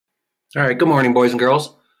All right, good morning, boys and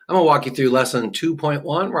girls. I'm going to walk you through lesson 2.1.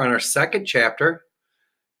 We're on our second chapter.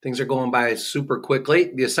 Things are going by super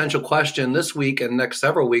quickly. The essential question this week and next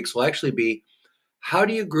several weeks will actually be, how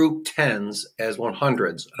do you group tens as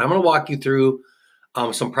 100s? And I'm going to walk you through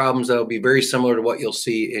some problems that will be very similar to what you'll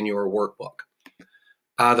see in your workbook.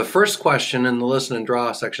 The first question in the listen and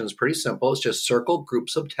draw section is pretty simple. It's just circle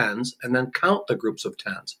groups of tens and then count the groups of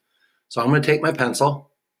tens. So I'm going to take my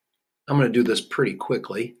pencil. I'm going to do this pretty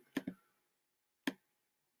quickly.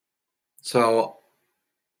 So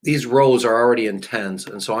these rows are already in tens,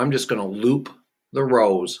 and so I'm just going to loop the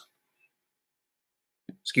rows,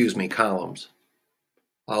 columns.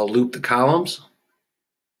 I'll loop the columns,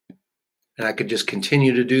 and I could just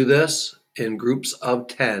continue to do this in groups of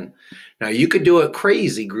 10. Now, you could do it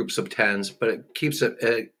crazy groups of tens, but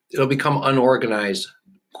it'll become unorganized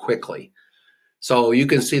quickly. So you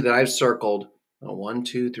can see that I've circled 1,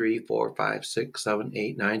 2, 3, 4, 5, 6, 7,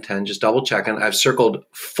 8, 9, 10, just double checking. I've circled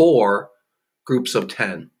 4 groups of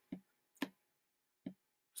 10.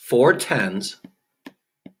 4 tens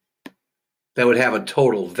that would have a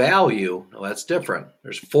total value. Now that's different.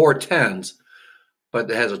 There's 4 tens, but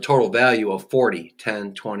it has a total value of 40,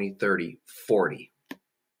 10, 20, 30, 40.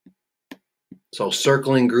 So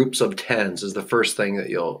circling groups of tens is the first thing that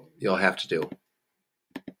you'll have to do.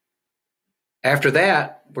 After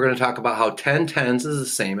that, we're going to talk about how 10 tens is the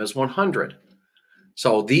same as 100.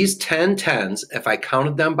 So these 10 tens, if I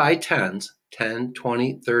counted them by tens, 10,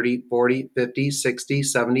 20, 30, 40, 50, 60,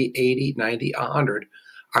 70, 80, 90, 100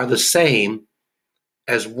 are the same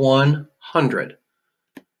as 100.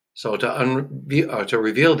 So to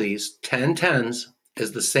reveal these, 10 tens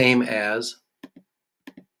is the same as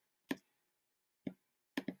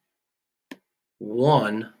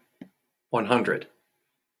 100.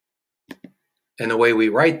 And the way we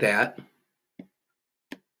write that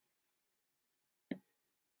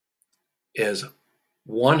is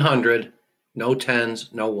 100, no tens,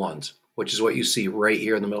 no ones, which is what you see right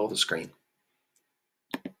here in the middle of the screen.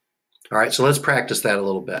 All right, so let's practice that a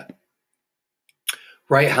little bit.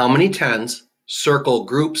 Write how many tens, circle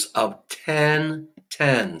groups of 10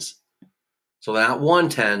 tens. So not 1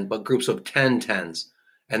 10, but groups of 10 tens.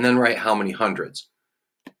 And then write how many hundreds.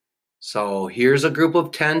 So here's a group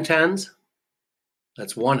of 10 tens.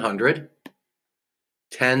 That's 100.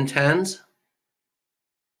 10 tens,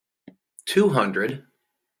 200.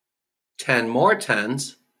 10 more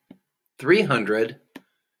tens, 300.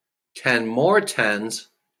 10 more tens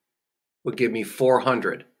would give me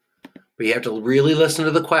 400. But you have to really listen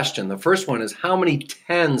to the question. The first one is, how many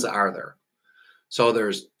tens are there? So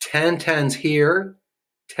there's 10 tens here,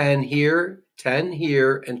 10 here, 10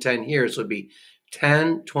 here, and 10 here. So it'd be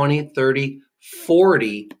 10, 20, 30,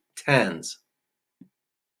 40 tens,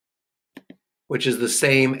 which is the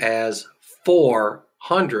same as 4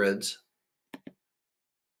 hundreds.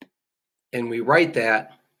 And we write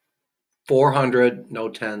that 400, no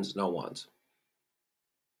tens, no ones.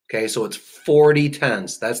 Okay, so it's 40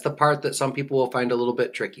 tens. That's the part that some people will find a little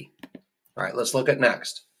bit tricky. All right, let's look at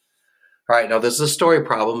next. All right, now this is a story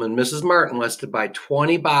problem, and Mrs. Martin wants to buy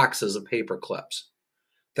 20 boxes of paper clips.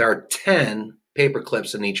 There are 10 paper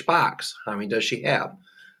clips in each box. How many does she have?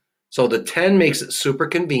 So the 10 makes it super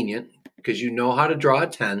convenient because you know how to draw a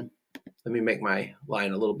 10. Let me make my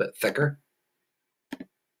line a little bit thicker,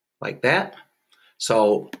 like that.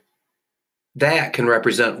 So that can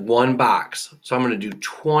represent one box. So I'm going to do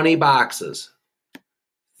 20 boxes.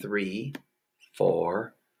 3,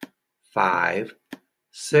 4, 5,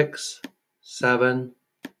 6, 7,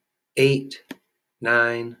 8,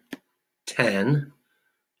 9, 10.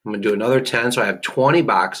 I'm going to do another 10, so I have 20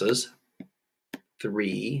 boxes.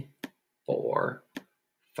 3, 4,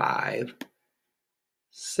 5,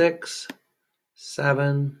 6,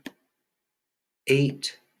 7,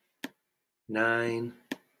 8, 9,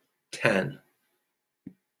 10.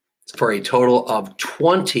 For a total of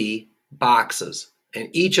 20 boxes. And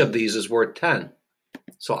each of these is worth 10.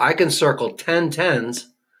 So I can circle 10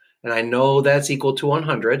 tens, and I know that's equal to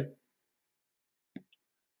 100.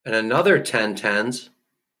 And another 10 tens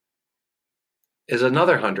is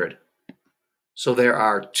another 100. So there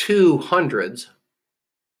are 2 hundreds,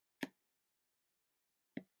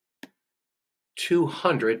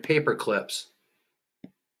 200 paper clips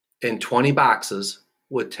in 20 boxes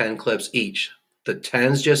with 10 clips each. The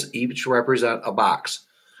tens just each represent a box.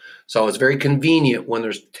 So it's very convenient when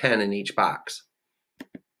there's 10 in each box.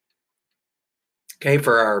 Okay,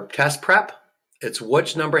 for our test prep, it's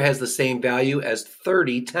which number has the same value as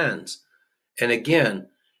 30 tens. And again,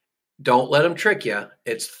 don't let them trick you.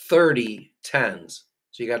 It's 30 tens.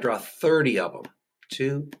 So you got to draw 30 of them.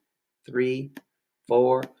 2, 3,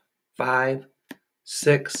 4, 5,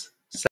 6,